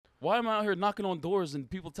Why am I out here knocking on doors and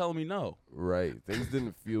people telling me no? Right. Things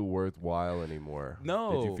didn't feel worthwhile anymore.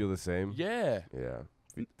 No. Did you feel the same? Yeah. Yeah.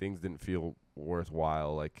 Things didn't feel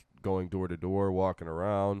worthwhile, like going door to door, walking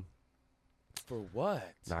around. For what?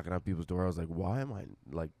 Knocking on people's door. I was like, why am I,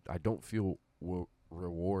 like, I don't feel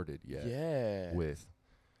rewarded yet. Yeah. With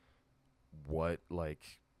what,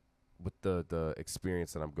 like, with the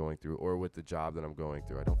experience that I'm going through or with the job that I'm going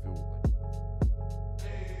through. I don't feel like.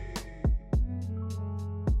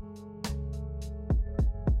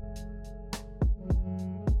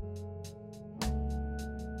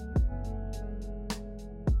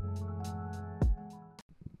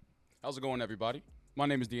 How's it going, everybody? My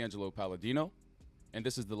name is D'Angelo Palladino, and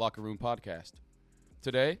this is the Lckroom podcast.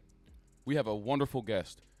 Today, we have a wonderful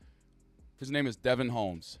guest. His name is Devin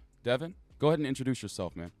Holmes. Devin, go ahead and introduce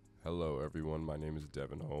yourself, man. Hello, everyone. My name is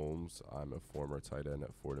Devin Holmes. I'm a former tight end at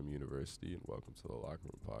Fordham University, and welcome to the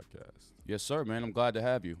Lckroom podcast. Yes, sir, man. I'm glad to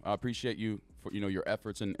have you. I appreciate you for your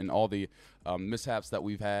efforts and all the mishaps that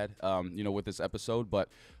we've had with this episode. But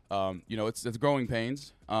it's growing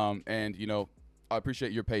pains, and I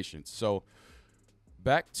appreciate your patience. So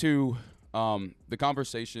back to the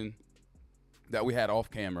conversation that we had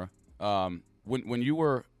off camera. When you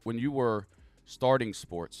were starting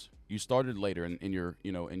sports, you started later in your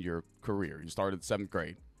career. You started 7th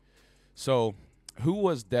grade. So who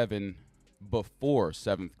was Devin before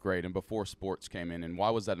 7th grade and before sports came in, and why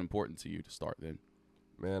was that important to you to start then?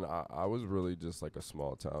 Man, I was really just like a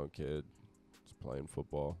small town kid, just playing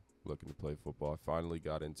football, looking to play football. I finally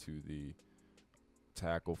got into the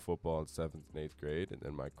tackle football in 7th and 8th grade, and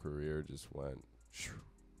then my career just went,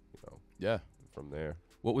 Yeah. from there.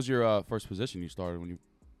 What was your first position you started when you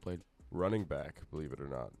played? Running back, believe it or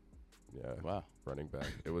not. Yeah. Wow. Running back.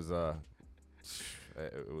 It was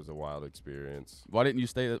it was a wild experience. Why didn't you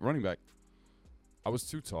stay at running back? I was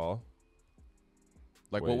too tall.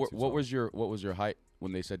 Like Way too what tall. was your height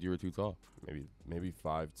when they said you were too tall? Maybe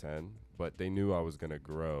 5'10", but they knew I was gonna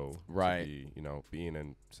grow. Right. To be, being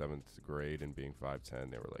in 7th grade and being 5'10",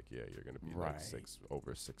 they were like, yeah, you're gonna be like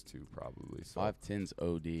over 6'2" probably. So 5'10's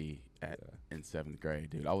OD in 7th grade,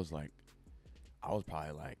 dude. I was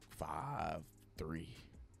probably like 5'3".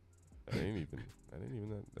 I didn't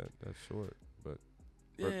even that short, but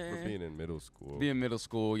for being in middle school. Being middle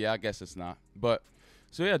school, yeah, I guess it's not. But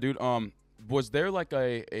so yeah, dude. Was there like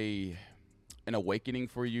an awakening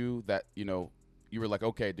for you that you were like,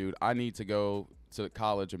 okay, dude, I need to go to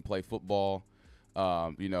college and play football,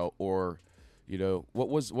 or what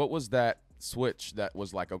was that switch that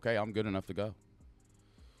was like, okay, I'm good enough to go?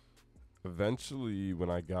 Eventually, when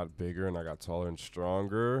I got bigger and I got taller and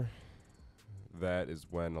stronger, that is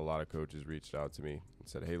when a lot of coaches reached out to me and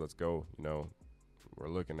said, hey, let's go. We're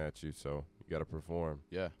looking at you, so you got to perform.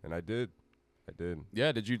 Yeah. And I did.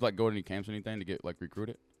 Yeah. Did you like go to any camps or anything to get like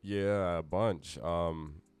recruited? Yeah, a bunch.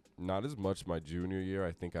 Not as much my junior year.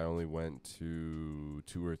 I think I only went to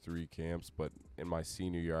 2 or 3 camps, but in my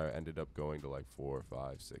senior year, I ended up going to like 4,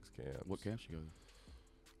 5, 6 camps. What camps you go to?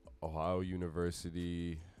 Ohio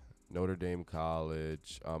University, Notre Dame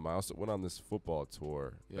College. I also went on this football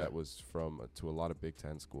tour that was to a lot of Big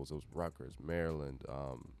Ten schools. It was Rutgers, Maryland,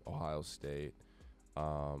 Ohio State.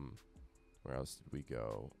 Where else did we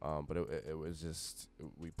go? But it was just,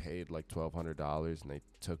 we paid like $1,200, and they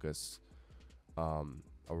took us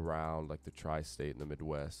around like the tri-state in the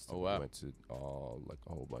Midwest. Oh, wow. We went to a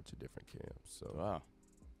whole bunch of different camps. So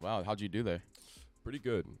Wow. How'd you do there? Pretty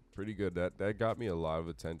good. That got me a lot of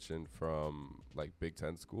attention from like Big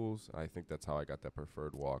Ten schools. I think that's how I got that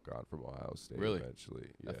preferred walk-on from Ohio State. Really? Eventually.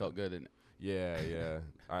 That felt good, didn't it? Yeah.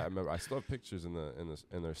 I remember. I still have pictures in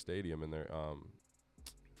their stadium, in their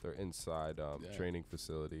inside training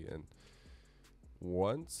facility. And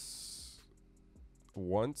once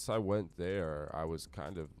I went there, I was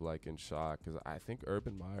kind of like in shock because I think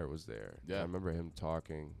Urban Meyer was there. Yeah. I remember him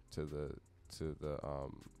talking to the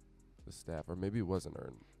staff, or maybe it wasn't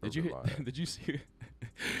Urban Meyer. Did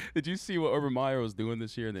you see what Urban Meyer was doing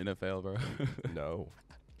this year in the NFL, bro? No.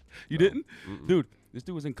 You didn't? Mm-mm. Dude, this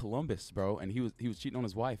dude was in Columbus, bro, and he was cheating on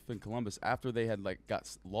his wife in Columbus after they had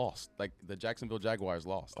got lost. Like the Jacksonville Jaguars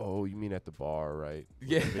lost. Oh, you mean at the bar, right?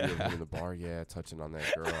 Yeah. In the bar, yeah, touching on that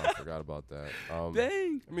girl. I forgot about that.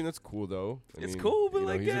 Dang. I mean, that's cool though. It's cool, but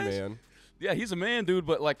like, he's a man. Yeah, he's a man, dude.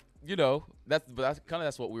 But like,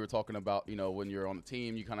 that's what we were talking about. When you're on the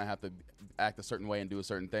team, you kind of have to act a certain way and do a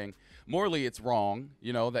certain thing. Morally, it's wrong.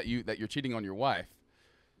 That you're cheating on your wife.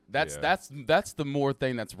 That's the more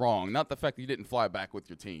thing that's wrong, not the fact that you didn't fly back with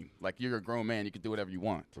your team. Like, you're a grown man, you can do whatever you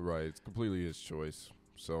want. Right, it's completely his choice.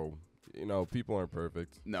 So, people aren't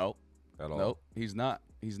perfect. No, at all. Nope, he's not.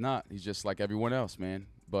 He's just like everyone else, man.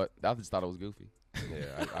 But I just thought it was goofy.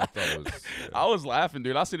 Yeah, I thought it was. Yeah. I was laughing,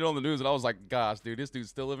 dude. I seen it on the news, and I was like, "Gosh, dude, this dude's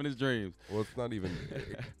still living his dreams." Well, it's not even.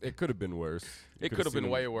 It could have been worse. It could have been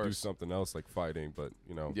way worse. Do something else like fighting, but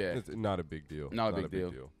yeah, it's not a big deal. Not a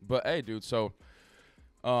big deal. But hey, dude, so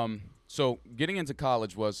getting into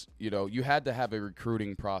college was, you had to have a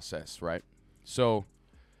recruiting process, right? So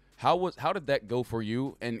how did that go for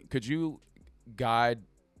you? And could you guide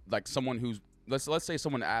like someone who's let's say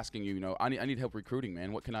someone asking you, I need help recruiting,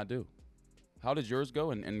 man. What can I do? How did yours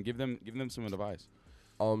go? And give them some advice.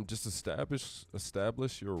 Just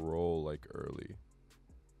establish your role like early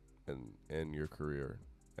in your career.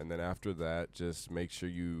 And then after that, just make sure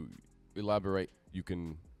you elaborate. You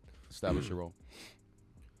can establish your role.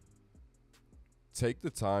 Take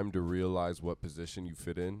the time to realize what position you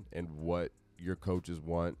fit in and what your coaches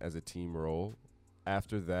want as a team role.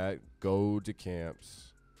 After that, go to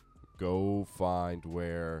camps. Go find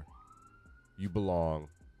where you belong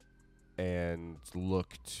and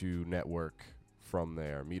look to network from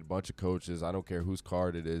there. Meet a bunch of coaches. I don't care whose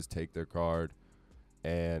card it is. Take their card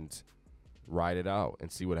and ride it out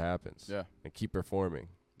and see what happens. Yeah. And keep performing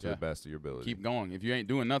to the best of your ability. Keep going. If you ain't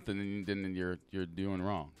doing nothing, then you're doing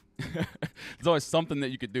wrong. There's always something that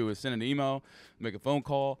you could do. Is send an email, make a phone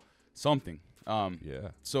call, something. Yeah.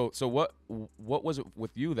 So what was it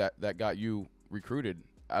with you that got you recruited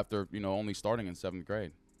after only starting in 7th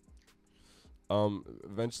grade?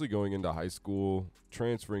 Eventually going into high school,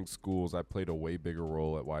 transferring schools, I played a way bigger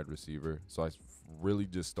role at wide receiver. So I really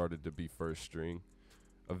just started to be first string.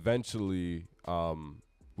 Eventually,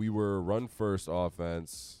 we were run first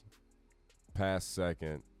offense, pass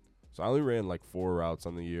second. So I only ran like 4 routes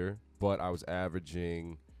on the year, but I was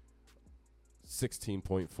averaging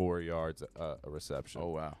 16.4 yards a reception.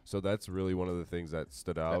 Oh, wow. So that's really one of the things that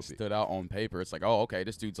stood out. That stood out on paper. It's like, oh, okay,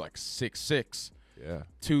 this dude's like 6'6". Yeah.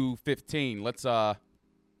 215. Let's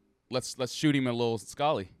shoot him a little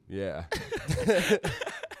scully. Yeah.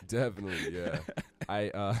 Definitely, yeah.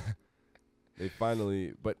 They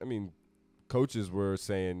finally, but I mean, coaches were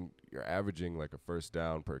saying you're averaging like a first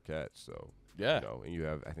down per catch, so yeah. And you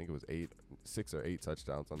have, I think it was 6 or 8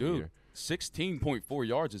 touchdowns on the year. 16.4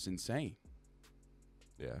 yards is insane.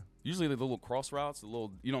 Yeah. Usually the little cross routes, the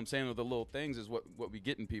little, the little things is what we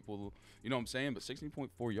get in people, you know what I'm saying? But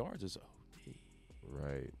 16.4 yards is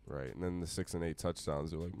Right. And then the 6 and 8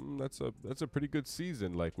 touchdowns, they're like, that's a pretty good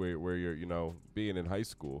season, like where you're, being in high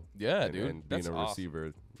school. Yeah, and, dude. And being that's a awesome.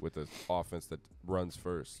 receiver with an offense that runs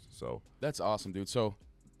first. So that's awesome, dude. So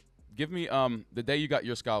give me the day you got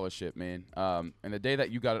your scholarship, man, and the day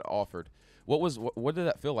that you got it offered. What did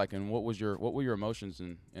that feel like, and what were your emotions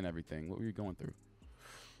and everything? What were you going through?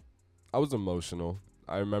 I was emotional.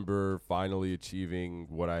 I remember finally achieving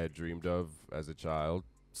what I had dreamed of as a child.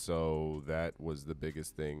 So that was the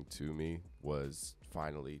biggest thing to me, was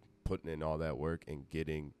finally putting in all that work and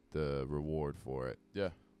getting the reward for it. Yeah.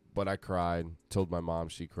 But I cried, told my mom,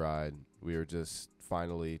 she cried. We were just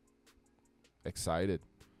finally excited,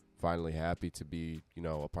 finally happy to be,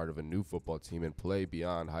 a part of a new football team and play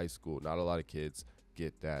beyond high school. Not a lot of kids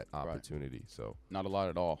get that opportunity. Right. So not a lot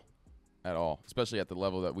at all, especially at the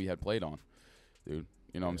level that we had played on, dude.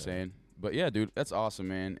 You know what I'm saying? But yeah, dude, that's awesome,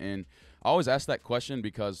 man. And I always ask that question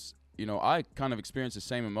because, I kind of experience the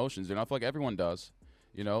same emotions, and I feel like everyone does,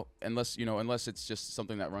 unless it's just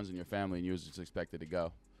something that runs in your family and you're just expected to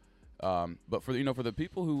go. But for the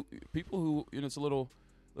people who it's a little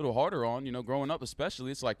harder on, growing up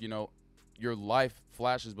especially, it's like, your life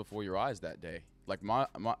flashes before your eyes that day. Like my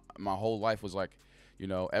whole life was like,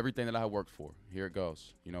 everything that I worked for, here it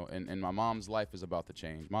goes, and my mom's life is about to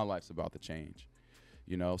change. My life's about to change.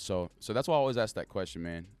 So that's why I always ask that question,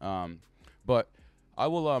 man. But I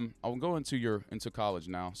will go into college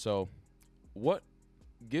now. So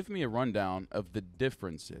give me a rundown of the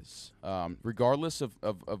differences, regardless of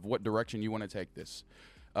what direction you want to take this.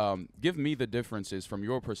 Give me the differences from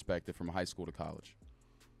your perspective from high school to college.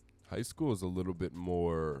 High school is a little bit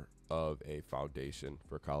more of a foundation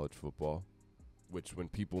for college football, which when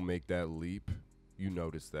people make that leap, you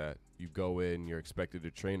notice that. You go in, you're expected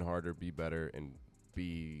to train harder, be better, and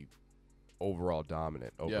be overall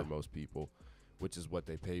dominant over most people, which is what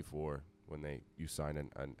they pay for when you sign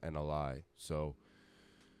an NLI. So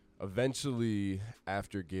eventually,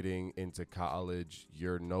 after getting into college,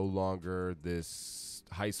 you're no longer this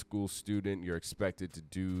high school student. You're expected to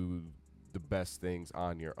do the best things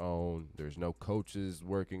on your own. There's no coaches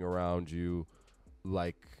working around you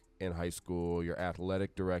like in high school. Your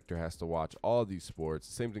athletic director has to watch all these sports.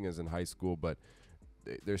 Same thing as in high school, but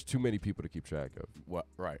there's too many people to keep track of. What?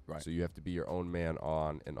 Right. So you have to be your own man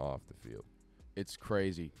on and off the field. It's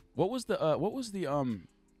crazy. What was the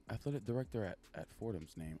athletic director at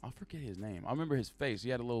Fordham's name. I forget his name. I remember his face. He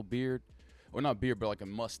had a little beard. Or not beard, but like a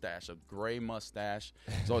mustache, a gray mustache.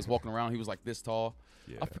 He's always walking around. He was like this tall.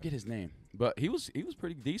 Yeah. I forget his name. But he was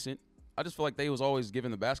pretty decent. I just feel like they was always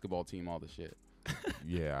giving the basketball team all the shit.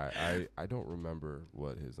 Yeah, I don't remember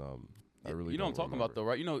what his I really you know what I'm talking about though,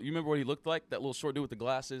 right? You remember what he looked like? That little short dude with the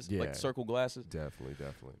glasses, like circle glasses? Definitely.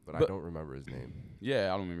 But I don't remember his name. Yeah,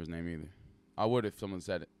 I don't remember his name either. I would if someone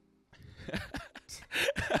said it.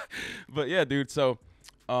 But yeah, dude, so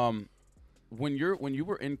when you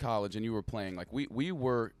were in college and you were playing, like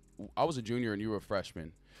I was a junior and you were a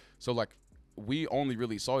freshman. So like we only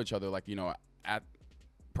really saw each other like, at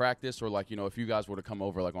practice or like, if you guys were to come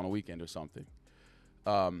over like on a weekend or something.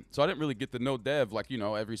 So I didn't really get to know Dev like,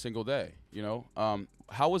 every single day,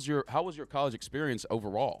 how was your college experience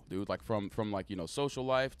overall, dude? Like from like, social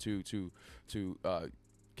life to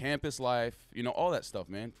campus life, all that stuff,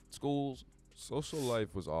 man. Schools. Social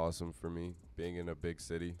life was awesome for me, being in a big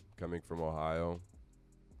city, coming from Ohio.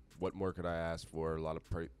 What more could I ask for? A lot of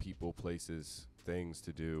people, places, things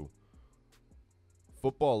to do.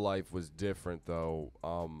 Football life was different, though.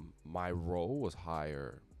 My role was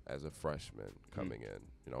higher as a freshman coming in.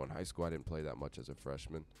 In high school, I didn't play that much as a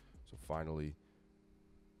freshman. So finally,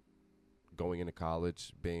 going into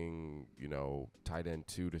college, being, tight end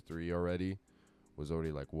 2 to 3 already, was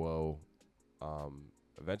already like, whoa.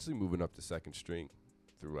 Eventually moving up to second string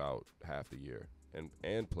throughout half the year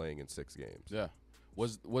and playing in 6 games. Yeah.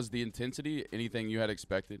 Was the intensity anything you had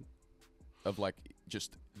expected of like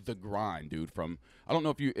just the grind, dude? From I don't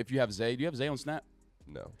know if you have Zay. Do you have Zay on Snap?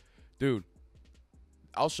 No. Dude,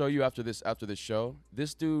 I'll show you after this show.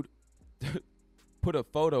 This dude put a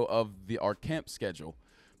photo of our camp schedule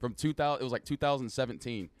from 2000. It was like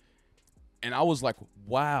 2017, and I was like,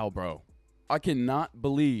 "Wow, bro! I cannot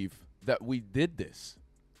believe that we did this."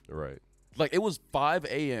 Right. Like it was 5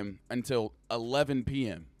 a.m. until 11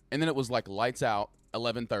 p.m. and then it was like lights out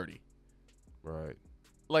 11:30. Right.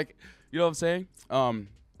 Like, you know what I'm saying?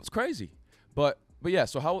 It's crazy, but yeah.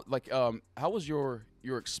 So how was your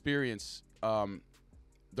experience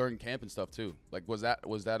during camp and stuff too? Like, was that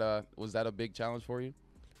a big challenge for you?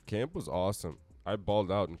 Camp was awesome. I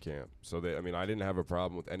balled out in camp, so I didn't have a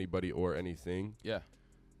problem with anybody or anything. Yeah.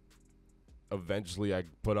 Eventually, I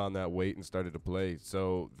put on that weight and started to play.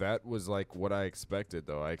 So that was like what I expected,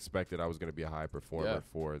 though. I expected I was going to be a high performer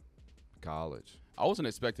for college. I wasn't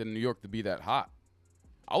expecting New York to be that hot.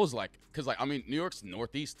 I was like, because New York's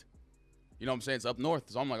northeast. You know what I'm saying? It's up north.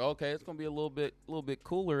 So I'm like, okay, it's going to be a little bit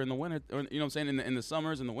cooler in the winter. You know what I'm saying? In the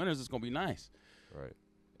summers and the winters, it's going to be nice. Right.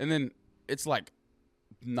 And then it's like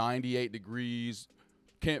 98 degrees.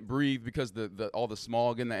 Can't breathe because the all the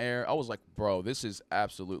smog in the air. I was like, bro, this is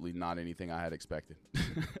absolutely not anything I had expected.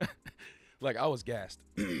 Like I was gassed.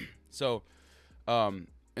 So, and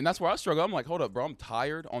that's where I struggle. I'm like, hold up, bro. I'm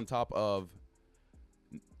tired on top of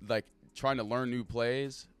like trying to learn new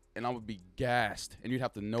plays, and I would be gassed, and you'd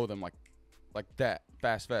have to know them like that,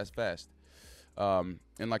 fast.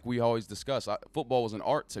 And like we always discuss, football was an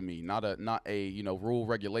art to me, not a rule,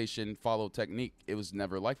 regulation, follow technique. It was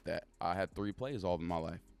never like that. I had 3 plays all of my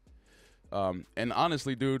life. And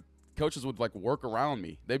honestly, dude, coaches would like work around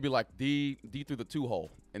me. They'd be like D through the 2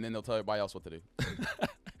 hole, and then they'll tell everybody else what to do.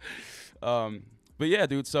 But yeah,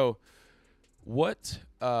 dude. So what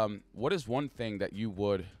is one thing that you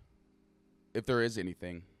would, if there is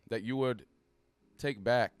anything that you would take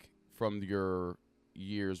back from your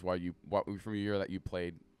years from your year that you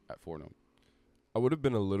played at Fordham? I would have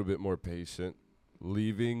been a little bit more patient.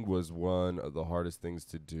 Leaving was one of the hardest things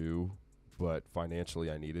to do, but financially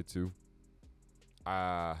I needed to.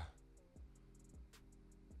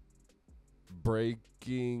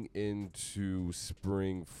 Breaking into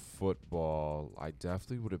spring football, I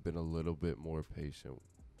definitely would have been a little bit more patient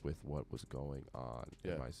with what was going on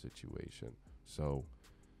in my situation. So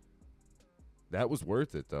that was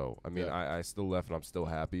worth it, though. I still left, and I'm still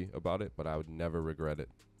happy about it, but I would never regret it.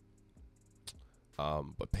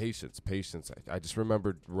 But patience. I just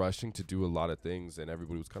remembered rushing to do a lot of things, and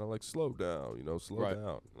everybody was kind of like, slow down, slow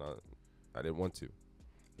down. I didn't want to.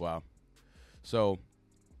 Wow. So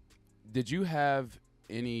did you have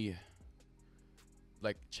any,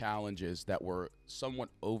 like, challenges that were somewhat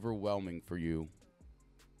overwhelming for you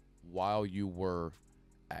while you were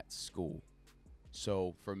at school?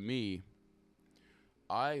 So for me,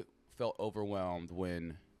 I felt overwhelmed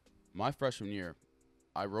when my freshman year,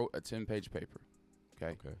 I wrote a 10-page paper.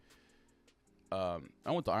 Okay. I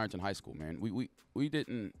went to Ironton High School, man. We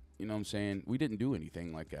didn't, you know what I'm saying? We didn't do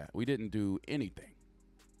anything like that. We didn't do anything.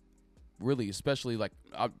 Really, especially like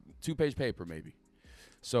 2-page paper maybe.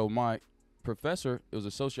 So my professor, it was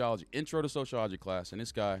a intro to sociology class, and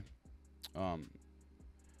this guy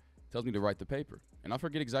tells me to write the paper. And I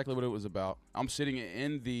forget exactly what it was about. I'm sitting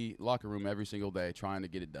in the locker room every single day trying to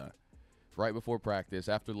get it done. Right before practice,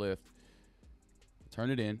 after lift, turn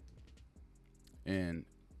it in, and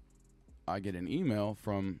I get an email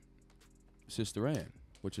from Sister Ann,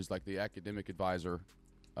 which is like the academic advisor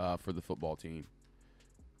for the football team.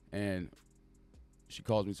 And she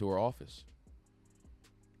calls me to her office.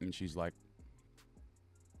 And she's like,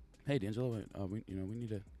 "Hey, D'Angelo, we need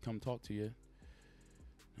to come talk to you."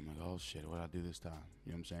 I'm like, "Oh shit, what did I do this time?"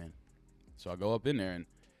 You know what I'm saying? So I go up in there, and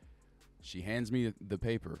she hands me the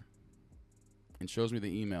paper and shows me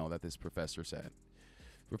the email that this professor said.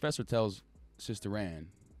 Professor tells Sister Ann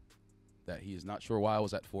that he is not sure why I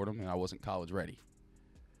was at Fordham and I wasn't college ready.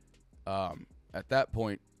 At that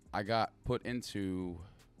point, I got put into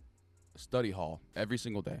a study hall every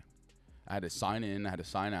single day. I had to sign in, I had to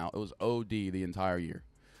sign out. It was OD the entire year.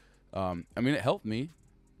 I mean, it helped me,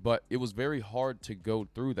 but it was very hard to go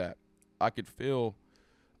through that. I could feel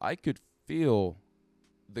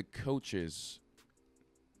the coaches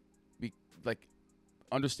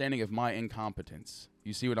understanding of my incompetence.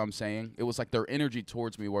 You see what I'm saying? It was like their energy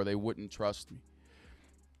towards me where they wouldn't trust me.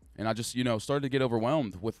 And I just, started to get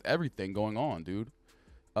overwhelmed with everything going on, dude.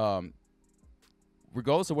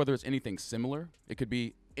 Regardless of whether it's anything similar, it could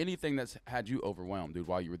be anything that's had you overwhelmed, dude,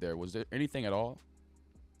 while you were there. Was there anything at all?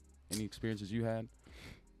 Any experiences you had?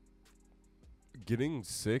 Getting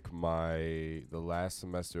sick the last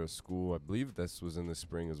semester of school, I believe this was in the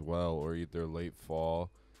spring as well, or either late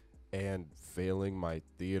fall, and failing my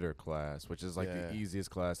theater class, which is the easiest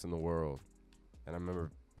class in the world. And I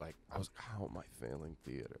remember, how am I failing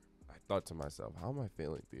theater? I thought to myself, how am I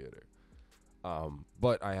failing theater?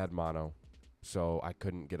 But I had mono, so I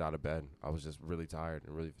couldn't get out of bed. I was just really tired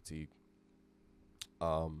and really fatigued.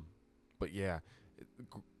 But yeah,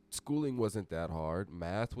 schooling wasn't that hard.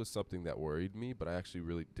 Math was something that worried me, but I actually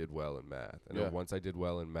really did well in math. And once I did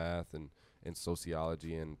well in math and in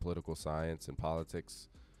sociology and political science and politics,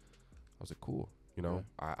 I was like, cool.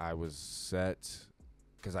 I was set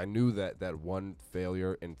because I knew that one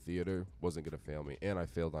failure in theater wasn't going to fail me, and I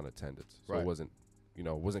failed on attendance. So it wasn't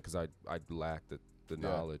because I lacked the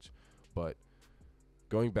knowledge. But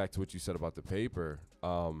going back to what you said about the paper,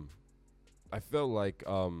 I felt like,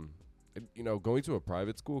 going to a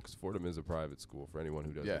private school, because Fordham is a private school for anyone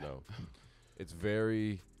who doesn't know. It's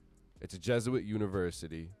a Jesuit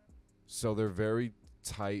university, so they're very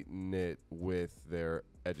tight-knit with their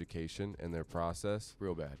education and their process.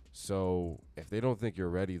 Real bad. So if they don't think you're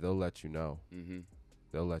ready, they'll let you know. Mm-hmm.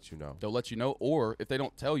 They'll let you know. They'll let you know, or if they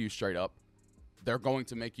don't tell you straight up, they're going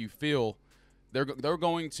to make you feel, they're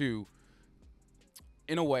going to,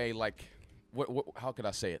 in a way, like, what how could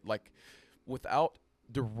I say it? Like, without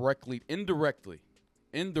indirectly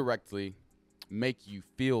make you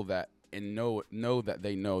feel that and know that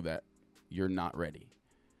they know that you're not ready.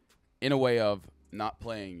 In a way of not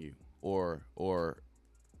playing you or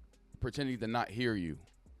pretending to not hear you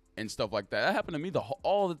and stuff like that. That happened to me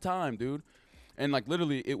all the time, dude. And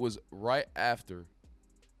literally, it was right after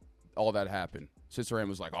all that happened. Sister Ann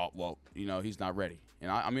was like, "Oh, well, he's not ready."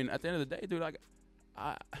 And I mean, at the end of the day, dude,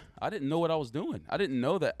 I didn't know what I was doing. I didn't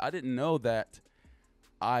know that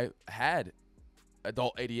I had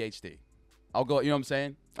adult ADHD. I'll go, you know what I'm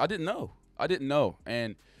saying? I didn't know.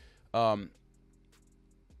 And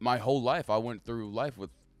my whole life, I went through life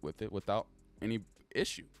with it without any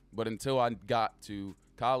issue. But until I got to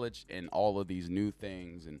college and all of these new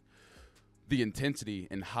things and the intensity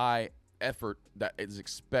and high effort that is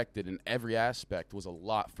expected in every aspect was a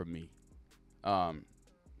lot for me.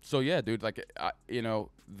 So yeah, dude,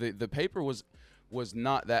 the paper was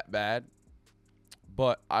not that bad,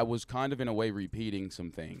 but I was kind of in a way repeating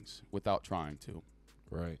some things without trying to.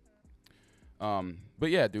 Right. But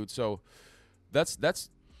yeah, dude, so that's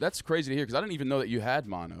crazy to hear, because I didn't even know that you had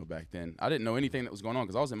mono back then. I didn't know anything that was going on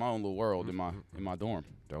because I was in my own little world in my dorm.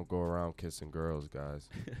 Don't go around kissing girls, guys.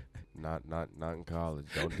 not in college.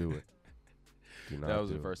 Don't do it. Do not. That was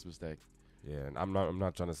the first mistake. Yeah, and I'm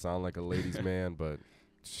not trying to sound like a ladies' man, but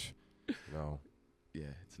no. Yeah,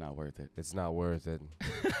 it's not worth it. It's not worth it.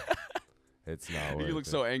 It's not worth it. You look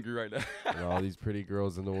so angry right now. All these pretty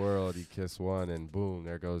girls in the world, you kiss one, and boom,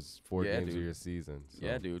 there goes 4 games of your season. So.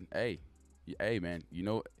 Yeah, dude. Hey, man.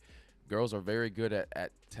 Girls are very good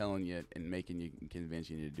at telling you and making you,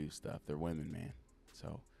 convincing you to do stuff. They're women, man.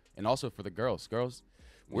 So, and also for the girls,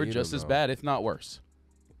 we're just as bad, if not worse.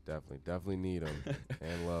 Definitely need them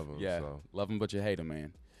and love them. Yeah, so. love them, but you hate them,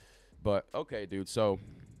 man. But okay, dude. So,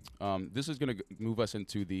 this is gonna move us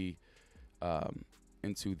into the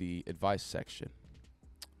advice section.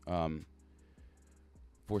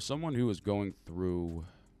 for someone who is going through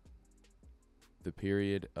the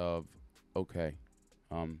period of, okay,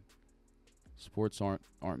 sports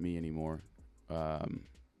aren't me anymore,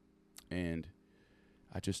 and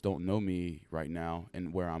I just don't know me right now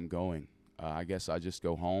and where I'm going. I guess I just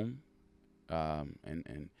go home,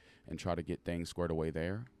 and try to get things squared away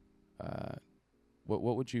there. What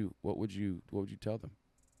would you tell them?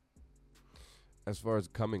 As far as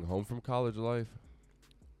coming home from college life,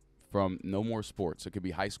 From no more sports. It could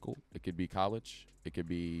be high school. It could be college. It could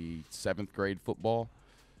be 7th grade football.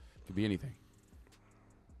 It could be anything.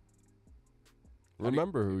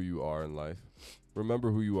 remember who you are in life.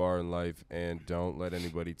 Remember who you are in life, and don't let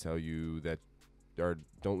anybody tell you that, or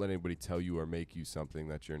don't let anybody tell you or make you something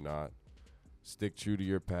that you're not. Stick true to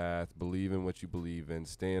your path. Believe in what you believe in.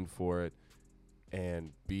 Stand for it,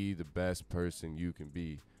 and be the best person you can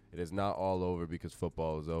be. It is not all over because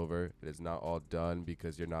football is over. It is not all done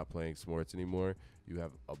because you're not playing sports anymore. You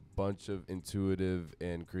have a bunch of intuitive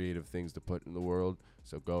and creative things to put in the world,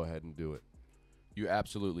 so go ahead and do it. You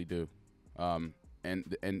absolutely do.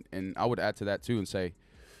 And I would add to that too and say,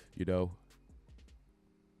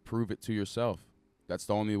 prove it to yourself. That's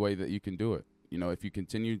the only way that you can do it. If you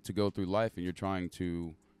continue to go through life and you're trying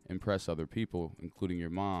to impress other people, including your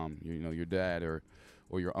mom, your dad, or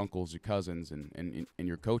your uncles, your cousins, and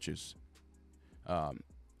your coaches,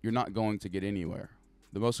 you're not going to get anywhere.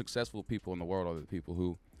 The most successful people in the world are the people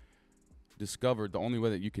who discovered the only way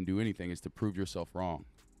that you can do anything is to prove yourself wrong.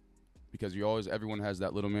 Because everyone has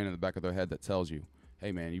that little man in the back of their head that tells you,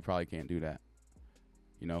 hey man, you probably can't do that.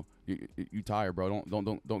 You tired, bro.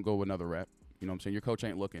 Don't go another rep. You know what I'm saying? Your coach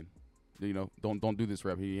ain't looking. Don't do this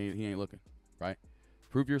rep. He ain't looking, right?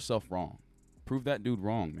 Prove yourself wrong. Prove that dude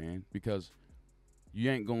wrong, man, because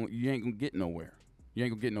you ain't gonna get nowhere. You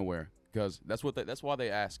ain't gonna get nowhere because that's why they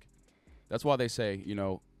ask. That's why they say,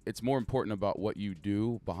 it's more important about what you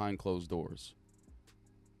do behind closed doors.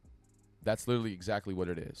 That's literally exactly what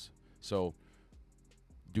it is. So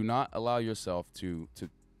do not allow yourself to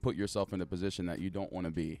put yourself in a position that you don't want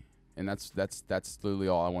to be. And that's literally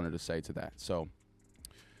all I wanted to say to that. So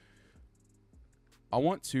I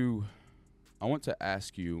want to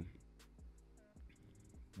ask you,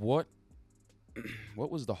 what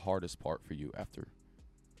was the hardest part for you after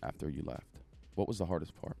you left? What was the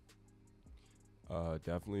hardest part?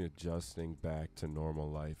 Definitely adjusting back to normal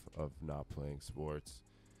life of not playing sports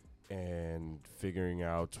and figuring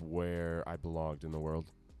out where I belonged in the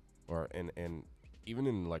world, and even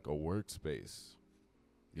in like a workspace,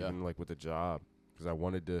 even like with a job, because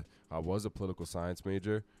I was a political science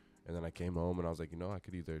major, and then I came home and I was like, I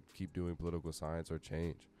could either keep doing political science or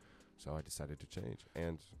change. So I decided to change,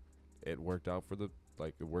 and it worked out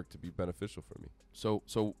it worked to be beneficial for me. So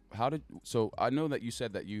I know that you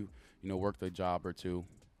said that you worked a job or two,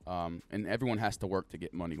 and everyone has to work to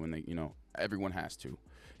get money when they, everyone has to.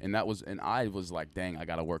 And I was like, dang, I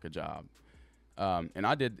got to work a job. And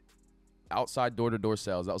I did outside door-to-door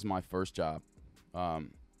sales. That was my first job.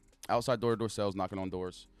 Outside door-to-door sales, knocking on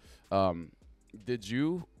doors. What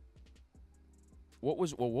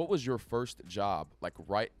was your first job, like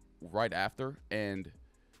right after? And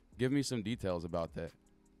give me some details about that.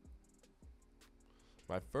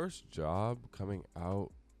 My first job coming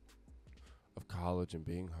out of college and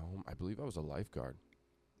being home, I believe I was a lifeguard.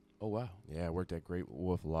 Oh, wow. Yeah, I worked at Great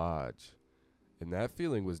Wolf Lodge. And that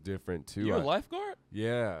feeling was different, too. You're a lifeguard?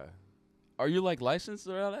 Yeah. Are you, like, licensed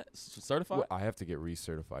or all that? Certified? Well, I have to get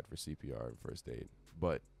recertified for CPR and first aid.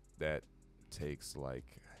 But that takes, I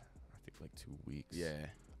think 2 weeks. Yeah.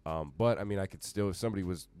 But, I mean, I could still, if somebody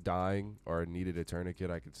was dying or needed a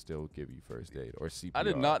tourniquet, I could still give you first aid or CPR. I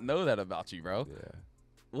did not know that about you, bro. Yeah.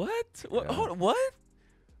 What? Yeah. What?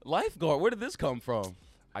 Lifeguard? Where did this come from?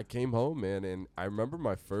 I came home, man, and I remember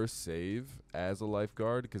my first save as a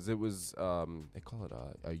lifeguard because it was, they call it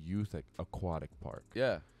a youth aquatic park.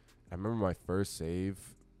 Yeah. I remember my first save,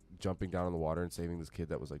 jumping down in the water and saving this kid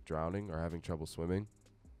that was, drowning or having trouble swimming.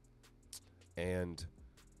 And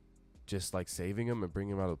just, saving him and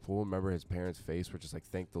bringing him out of the pool. Remember his parents' face were just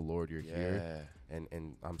thank the Lord you're here.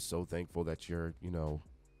 And I'm so thankful that you're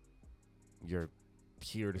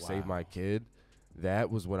here to save my kid. That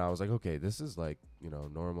was when I was like, okay, this is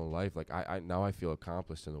normal life. I now I feel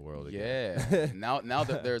accomplished in the world again. Yeah. now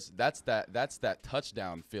that that's that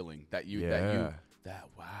touchdown feeling that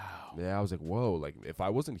wow. Yeah, I was like, whoa, if I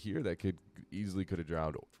wasn't here, that kid easily could have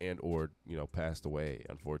drowned or passed away,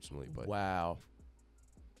 unfortunately. But wow.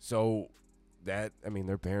 So their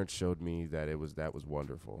parents showed me that that was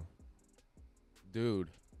wonderful.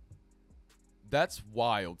 Dude. That's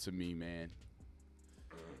wild to me, man.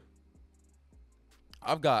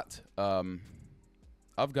 I've got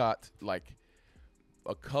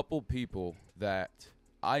a couple people that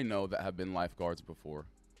I know that have been lifeguards before,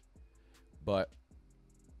 but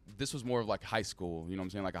this was more of like high school, you know what I'm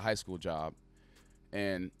saying, like a high school job.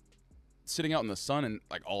 And sitting out in the sun and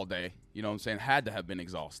like all day, you know what I'm saying, had to have been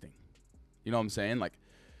exhausting. You know what I'm saying? Like,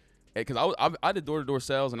 because I did door-to-door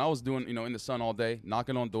sales, and I was doing, in the sun all day,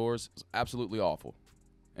 knocking on doors. It was absolutely awful.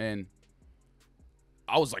 And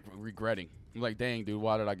I was like regretting. I'm like, dang, dude,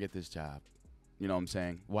 why did I get this job? You know what I'm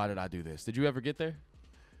saying? Why did I do this? Did you ever get there?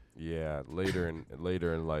 Yeah, later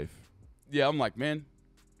in life. Yeah, I'm like, man,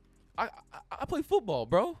 I play football,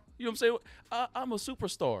 bro. You know what I'm saying? I'm a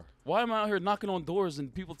superstar. Why am I out here knocking on doors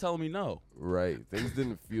and people telling me no? Right. Things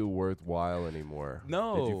didn't feel worthwhile anymore.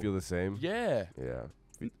 No. Did you feel the same? Yeah. Yeah.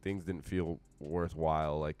 Things didn't feel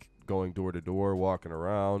worthwhile, like going door to door, walking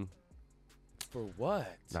around. For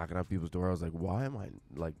what? Knocking on people's door. I was like, why am I,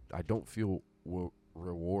 like, I don't feel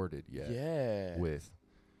rewarded yet. Yeah. With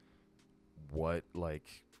what,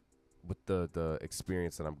 like, with the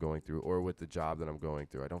experience that I'm going through, or with the job that I'm going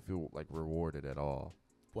through. I don't feel, like, rewarded at all.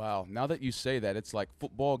 Wow. Now that you say that, it's like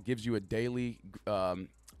football gives you a daily,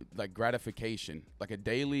 like, gratification, like a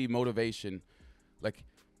daily motivation.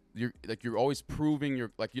 You're always proving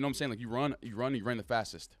you're, like, you know what I'm saying? Like, you run the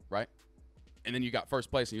fastest, right? And then you got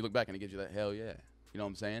first place, and you look back and it gives you that hell yeah. You know what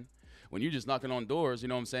I'm saying? When you're just knocking on doors, you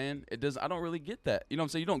know what I'm saying? I don't really get that. You know what I'm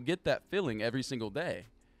saying? You don't get that feeling every single day.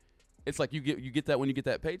 It's like you get that when you get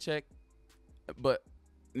that paycheck, but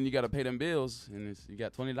then you got to pay them bills, and you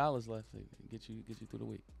got $20 left to get you through the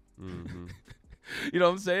week. Mm-hmm. You know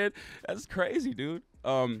what I'm saying? That's crazy, dude.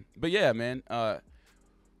 But yeah, man.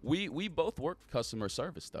 We both work customer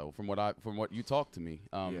service though, from what you talked to me.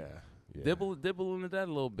 Yeah. Dibble into that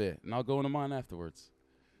a little bit, and I'll go into mine afterwards.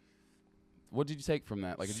 What did you take from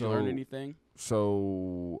that? Like, did you learn anything?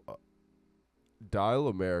 So, Dial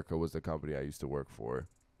America was the company I used to work for,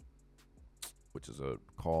 which is a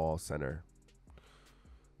call center.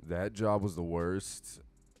 That job was the worst.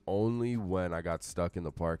 Only when I got stuck in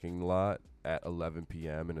the parking lot at 11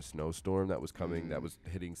 p.m. in a snowstorm that was coming, that was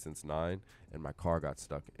hitting since 9, and my car got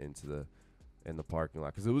stuck in the parking lot,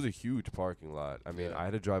 because it was a huge parking lot. I mean, I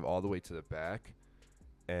had to drive all the way to the back,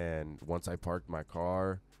 and once I parked my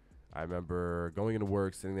car, I remember going into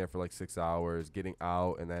work, sitting there for like 6 hours, getting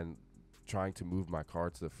out, and then trying to move my car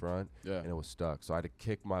to the front, and it was stuck. So I had to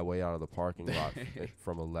kick my way out of the parking lot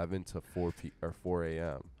from 11 to 4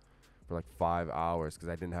 a.m. for like 5 hours, because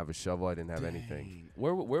I didn't have a shovel, I didn't have anything.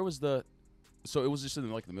 Where was the? So it was just in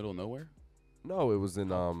like the middle of nowhere? No, it was in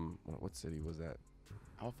what city was that?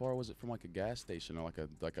 How far was it from like a gas station or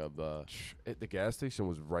the gas station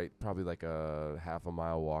was probably like a half a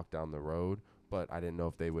mile walk down the road, but I didn't know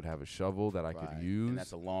if they would have a shovel that I could use. And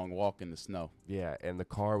that's a long walk in the snow. Yeah, and the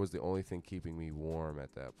car was the only thing keeping me warm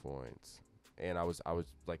at that point. And I was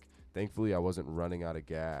like, thankfully I wasn't running out of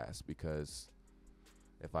gas, because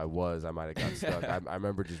if I was, I might have got stuck. I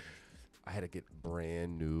remember I had to get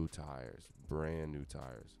brand new tires. I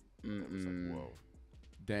was like, whoa.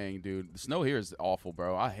 Dang, dude. The snow here is awful,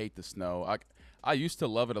 bro. I hate the snow. I used to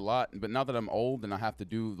love it a lot, but now that I'm old and I have to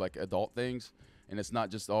do, like, adult things, and it's not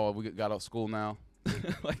just, we got out of school now.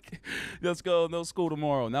 Like, let's go, no school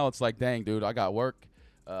tomorrow. Now it's like, dang, dude, I got work.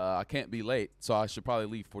 I can't be late, so I should probably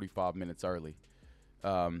leave 45 minutes early,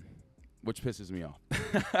 which pisses me off.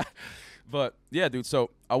 But, yeah, dude, so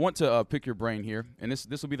I want to pick your brain here, and this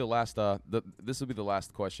will be the last this will be the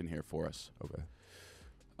last question here for us. Okay.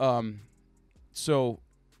 So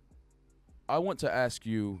I want to ask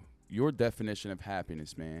you your definition of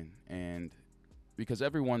happiness, man, and because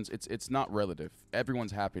it's not relative.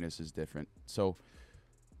 Everyone's happiness is different. So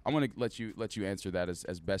I'm gonna let you answer that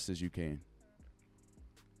as best as you can.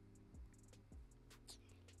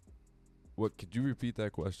 What? Could you repeat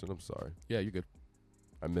that question? I'm sorry. Yeah, you're good.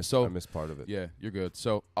 I missed part of it. Yeah, you're good.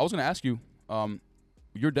 So I was gonna ask you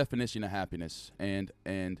your definition of happiness, and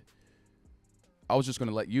I was just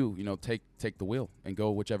gonna let you take the wheel and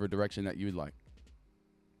go whichever direction that you'd like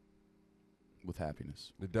with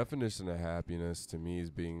happiness. The definition of happiness to me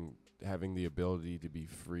is having the ability to be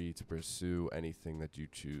free to pursue anything that you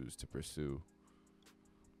choose to pursue.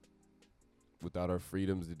 Without our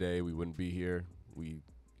freedoms today, we wouldn't be here. We,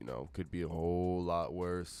 could be a whole lot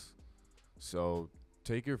worse. So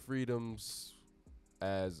take your freedoms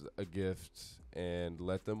as a gift and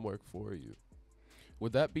let them work for you.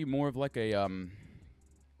 Would that be more of like a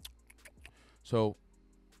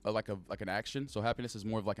like an action? So happiness is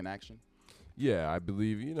more of like an action? Yeah, I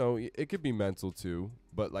believe, it could be mental too,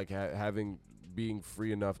 but like being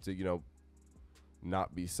free enough to,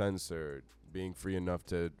 not be censored, being free enough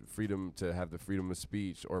to have the freedom of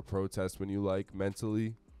speech or protest when you like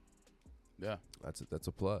mentally. Yeah. That's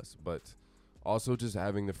a plus. But Also, just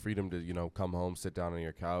having the freedom to, you know, come home, sit down on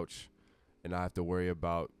your couch, and not have to worry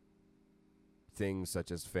about things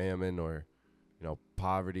such as famine or, you know,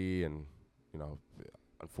 poverty. And, you know,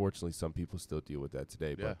 unfortunately, some people still deal with that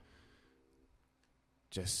today. Yeah. But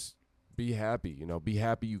just be happy. You know, be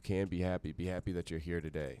happy you can be happy. Be happy that you're here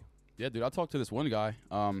today. Yeah, dude. I talked to this one guy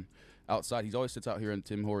outside. He always sits out here in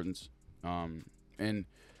Tim Hortons. And,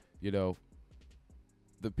 you know,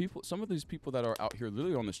 some of these people that are out here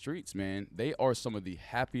literally on the streets, man, they are some of the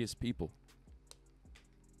happiest people.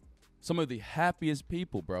 Some of the happiest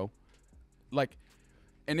people, bro. Like,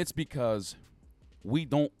 and it's because we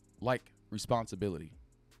don't like responsibility.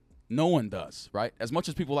 No one does, right? As much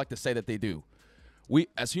as people like to say that they do. We,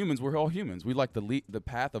 as humans, we're all humans. We like the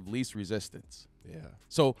path of least resistance. Yeah.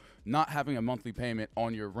 So not having a monthly payment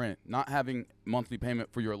on your rent, not having monthly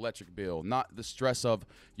payment for your electric bill, not the stress of,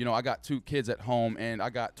 you know, I got 2 kids at home and I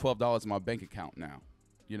got $12 in my bank account now,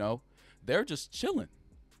 you know, they're just chilling.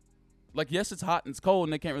 Like, yes, it's hot and it's cold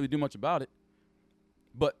and they can't really do much about it.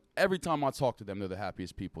 But every time I talk to them, they're the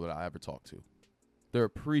happiest people that I ever talk to. They're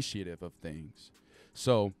appreciative of things.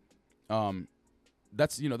 So,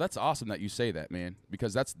 that's, you know, that's awesome that you say that, man,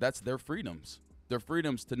 because that's their freedoms. Their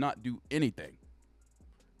freedoms to not do anything.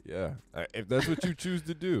 Yeah. If that's what you choose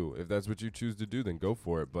to do, then go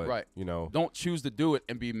for it. But, right. You know. Don't choose to do it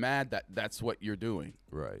and be mad that that's what you're doing.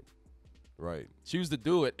 Right. Right. Choose to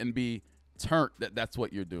do it and be turned that that's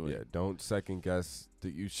what you're doing. Yeah, don't second guess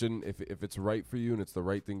that you shouldn't. If it's right for you and it's the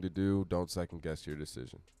right thing to do, don't second guess your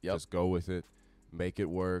decision. Yep. Just go with it. Make it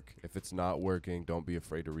work. If it's not working, don't be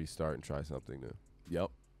afraid to restart and try something new.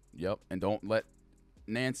 Yep. And don't let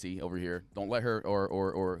Nancy over here, don't let her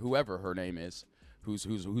or whoever her name is, who's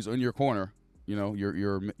in your corner, you know,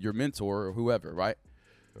 your mentor or whoever, right?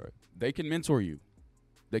 Right. They can mentor you.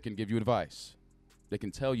 They can give you advice. They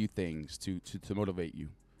can tell you things to motivate you.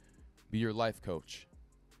 Be your life coach.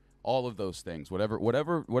 All of those things.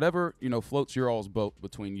 Whatever, you know, floats your all's boat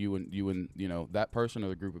between you and you know, that person or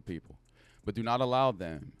the group of people. But do not allow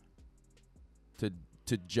them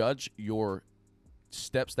to judge your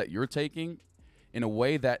steps that you're taking in a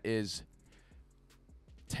way that is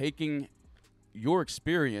taking your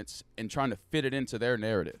experience and trying to fit it into their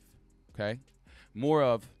narrative. Okay? More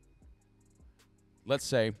of, let's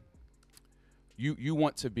say you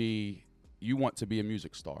want to be a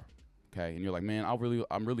music star. Okay? And you're like, man,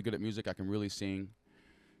 I'm really good at music. I can really sing.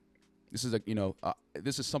 This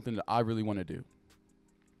is something that I really want to do.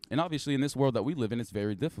 And obviously in this world that we live in, it's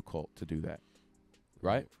very difficult to do that.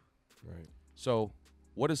 Right? Right. So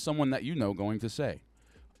what is someone that you know going to say?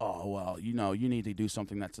 Oh, well, you know, you need to do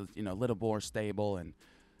something that's a little more stable and,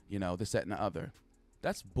 you know, this, that, and the other.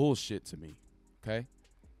 That's bullshit to me, okay?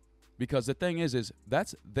 Because the thing is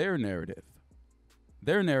that's their narrative.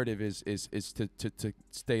 Their narrative is to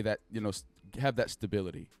stay that, you know, have that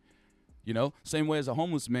stability. You know, same way as a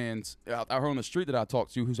homeless man's out here on the street that I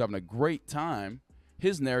talked to who's having a great time,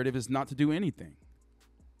 his narrative is not to do anything.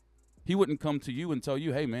 He wouldn't come to you and tell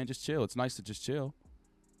you, hey, man, just chill. It's nice to just chill.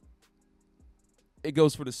 It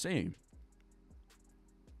goes for the same.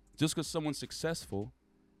 Just because someone's successful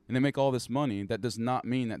and they make all this money, that does not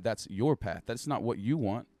mean that that's your path. That's not what you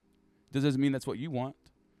want. That doesn't mean that's what you want.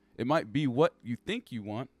 It might be what you think you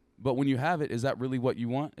want, but when you have it, is that really what you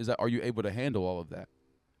want? Are you able to handle all of that?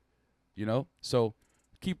 You know? So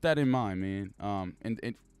keep that in mind, man.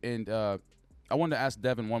 And I wanted to ask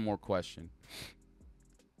Devin one more question.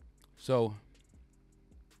 So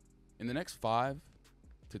in the next 5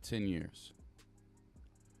 to 10 years,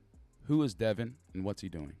 who is Devin and what's he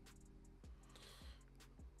doing?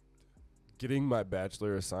 Getting my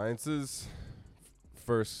Bachelor of Sciences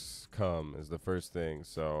first come is the first thing.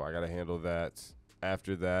 So I got to handle that.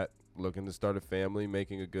 After that, looking to start a family,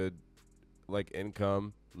 making a good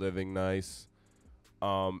income, living nice.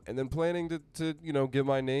 And then planning to get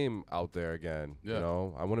my name out there again. Yeah. You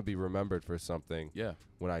know, I want to be remembered for something. Yeah.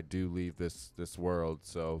 When I do leave this world.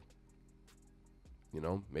 So, you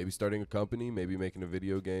know, maybe starting a company, maybe making a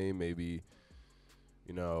video game, maybe,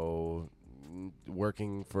 you know,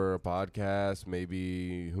 working for a podcast,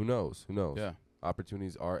 maybe who knows? Yeah.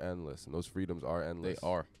 Opportunities are endless, and those freedoms are endless.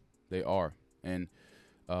 They are. And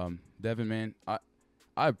Devin, man, I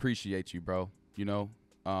appreciate you, bro. You know,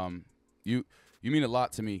 you mean a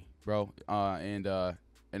lot to me, bro. And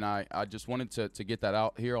I just wanted to get that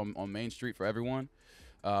out here on Main Street for everyone.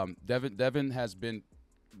 Devin has been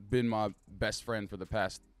my best friend for the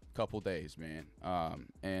past couple days, man.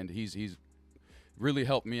 And he's really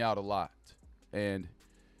helped me out a lot. And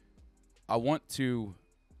I want to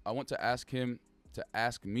ask him to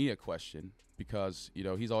ask me a question because, you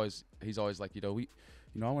know, he's always like, I want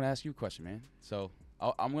to ask you a question, man. So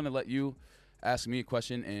I'm going to let you ask me a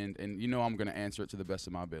question, and you know I'm going to answer it to the best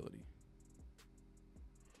of my ability.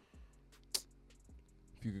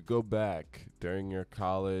 If you could go back during your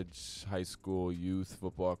college, high school, youth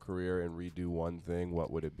football career and redo one thing,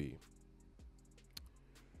 what would it be?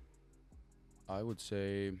 I would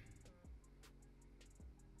say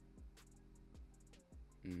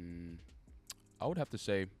I would have to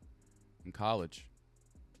say in college,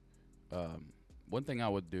 one thing I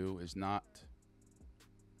would do is not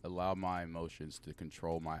allow my emotions to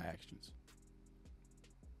control my actions.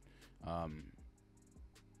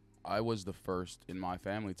 I was the first in my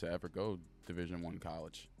family to ever go Division I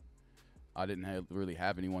college. I didn't really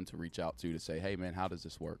have anyone to reach out to say, hey, man, how does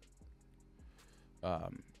this work?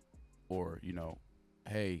 Or, you know,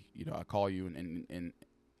 hey, you know, I call you and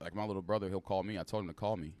like my little brother, he'll call me. I told him to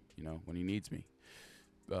call me, you know, when he needs me.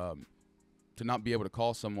 To not be able to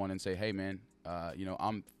call someone and say, hey, man, you know,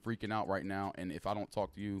 I'm freaking out right now, and if I don't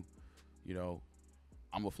talk to you, you know,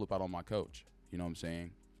 I'm going to flip out on my coach. You know what I'm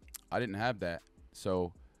saying? I didn't have that.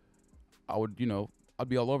 So I would, you know, I'd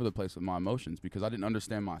be all over the place with my emotions because I didn't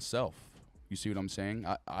understand myself. You see what I'm saying?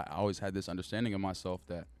 I always had this understanding of myself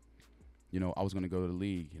that, you know, I was going to go to the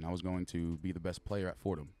league and I was going to be the best player at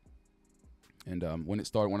Fordham. And when I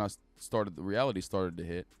started, the reality started to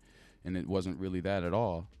hit, and it wasn't really that at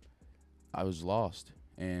all. I was lost,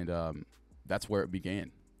 and that's where it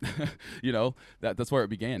began. You know, that's where it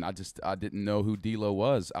began. I didn't know who D'Lo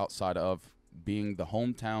was outside of being the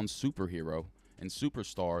hometown superhero and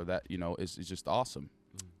superstar that, you know, is just awesome.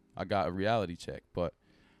 I got a reality check, but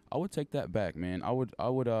I would take that back, man. I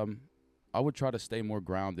would try to stay more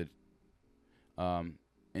grounded in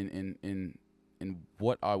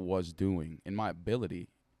what I was doing, in my ability,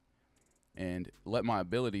 and let my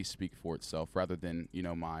ability speak for itself rather than, you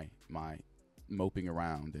know, my moping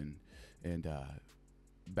around and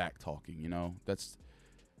back talking. You know, it's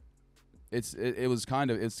kind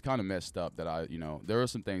of messed up that I, you know, there are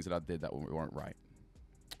some things that I did that weren't right.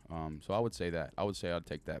 So I would say I'd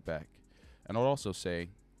take that back, and I'd also say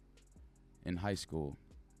in high school,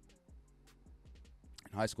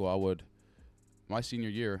 my senior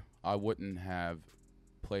year, I wouldn't have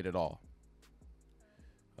played at all.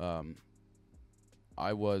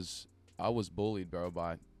 I was bullied, bro,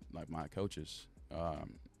 by like my coaches.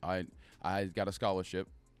 I got a scholarship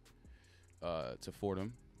to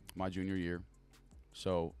Fordham my junior year,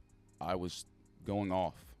 so I was going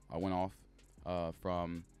off. I went off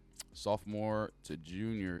from sophomore to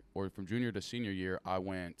junior, or from junior to senior year. I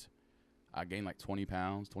gained like 20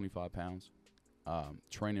 pounds, 25 pounds,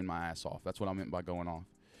 training my ass off. That's what I meant by going off.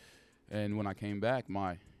 And when I came back,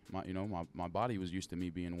 my body was used to me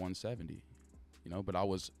being 170, you know, but I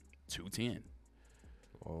was 210.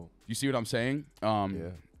 Whoa. You see what I'm saying?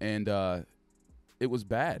 Yeah. And it was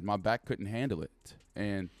bad. My back couldn't handle it,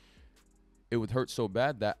 and it would hurt so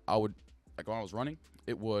bad that I would, like when I was running,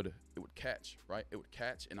 it would catch, right? It would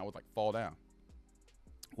catch, and I would like fall down.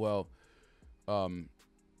 Well,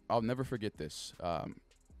 I'll never forget this. I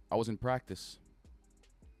was in practice,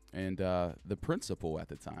 and the principal at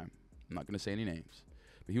the time, I'm not going to say any names,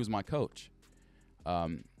 but he was my coach.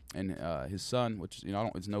 And his son, which, you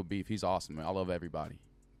know, it's no beef. He's awesome. I love everybody.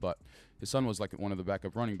 But his son was like one of the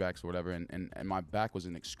backup running backs or whatever, and my back was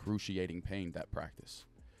in excruciating pain that practice.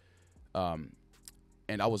 And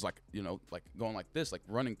I was like, you know, like going like this, like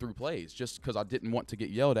running through plays just because I didn't want to get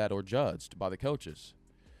yelled at or judged by the coaches.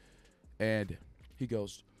 And he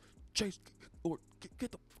goes, Chase, or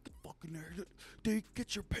get the fuck in there. Dude,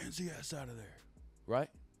 get your pansy ass out of there. Right?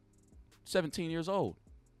 17 years old.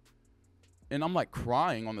 And I'm like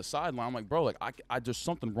crying on the sideline. I'm like, bro, like I just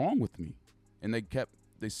something wrong with me. And they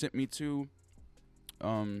sent me to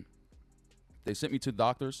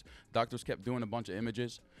doctors. Doctors kept doing a bunch of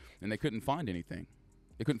images, and they couldn't find anything.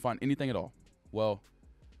 They couldn't find anything at all. Well,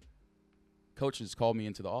 coaches called me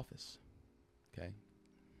into the office, okay?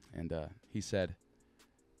 And he said,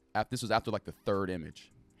 this was after like the third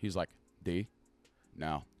image. He's like, D,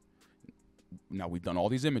 now we've done all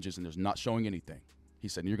these images, and there's not showing anything. He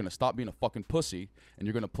said, you're going to stop being a fucking pussy, and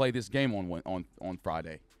you're going to play this game on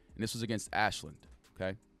Friday. And this was against Ashland,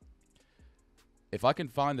 okay? If I can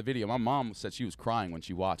find the video, my mom said she was crying when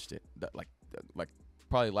she watched it. Like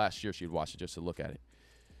probably last year she had watched it just to look at it.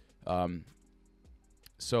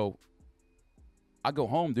 So I go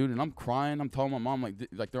home, dude, and I'm crying. I'm telling my mom,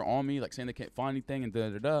 like they're on me, like saying they can't find anything and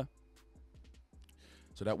da-da-da.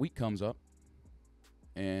 So that week comes up,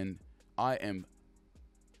 and I am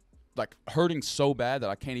like hurting so bad that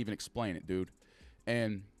I can't even explain it, dude.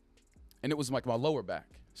 And it was like my lower back.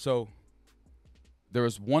 So there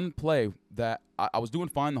was one play that I was doing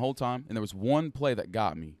fine the whole time, and there was one play that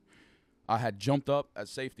got me. I had jumped up at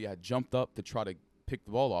safety. I had jumped up to try to pick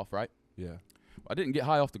the ball off, right? Yeah. I didn't get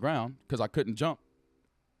high off the ground because I couldn't jump.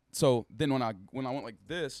 So then when I went like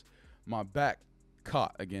this, my back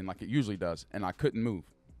caught again like it usually does, and I couldn't move.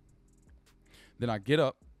 Then I get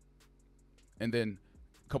up, and then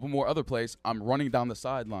a couple more other plays, I'm running down the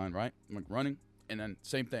sideline, right? I'm like running, and then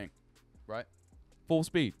same thing, right? Full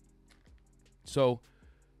speed. So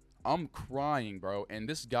I'm crying, bro, and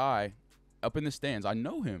this guy up in the stands, I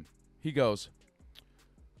know him. He goes,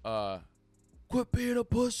 quit being a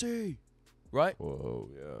pussy, right? Whoa,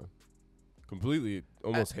 yeah. Completely,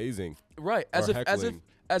 almost hazing. Right, as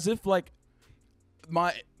if like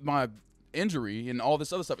my injury and all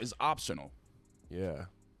this other stuff is optional. Yeah.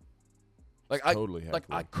 Like totally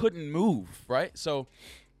I couldn't move, right? So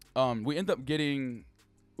we end up getting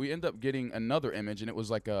another image, and it was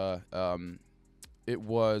like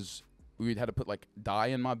we had to put like dye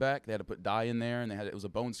in my back. They had to put dye in there, and it was a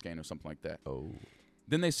bone scan or something like that. Oh.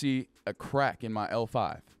 Then they see a crack in my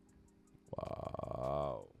L5.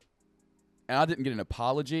 Wow. And I didn't get an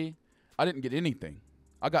apology. I didn't get anything.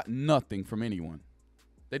 I got nothing from anyone.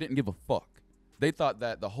 They didn't give a fuck. They thought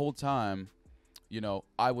that the whole time,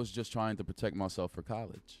 I was just trying to protect myself for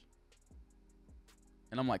college.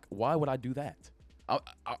 And I'm like, why would I do that? I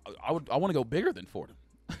want to go bigger than Fordham.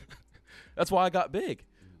 That's why I got big.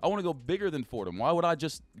 I want to go bigger than Fordham. Why would I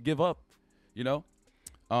just give up?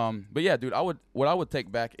 But yeah, dude, what I would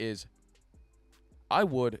take back is I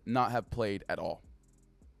would not have played at all.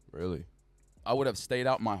 Really? I would have stayed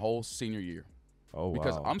out my whole senior year. Oh, wow.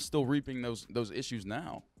 Because I'm still reaping those issues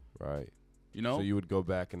now. Right. So you would go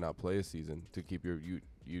back and not play a season to keep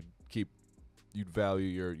you'd value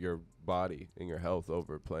your body and your health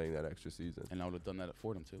over playing that extra season. And I would have done that at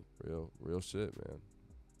Fordham too. Real shit, man.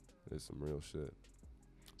 There's some real shit.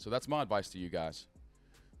 So that's my advice to you guys.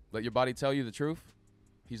 Let your body tell you the truth.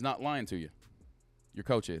 He's not lying to you. Your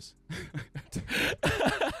coach is.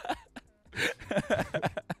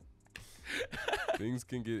 Things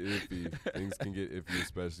can get iffy,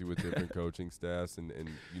 especially with different coaching staffs, and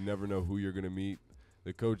you never know who you're going to meet.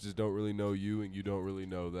 The coaches don't really know you, and you don't really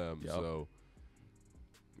know them. Yep. So,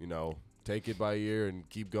 take it by ear and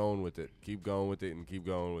keep going with it. Keep going with it and keep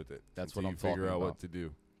going with it. That's what I'm talking about. Figure out about. What to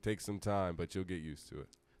do. Take some time, but you'll get used to it.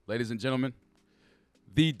 Ladies and gentlemen,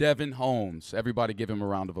 the Devin Holmes. Everybody give him a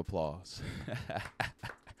round of applause.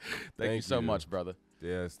 Thank you so much, brother.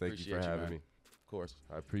 Yes, thank you for having me. Of course.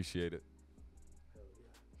 I appreciate it.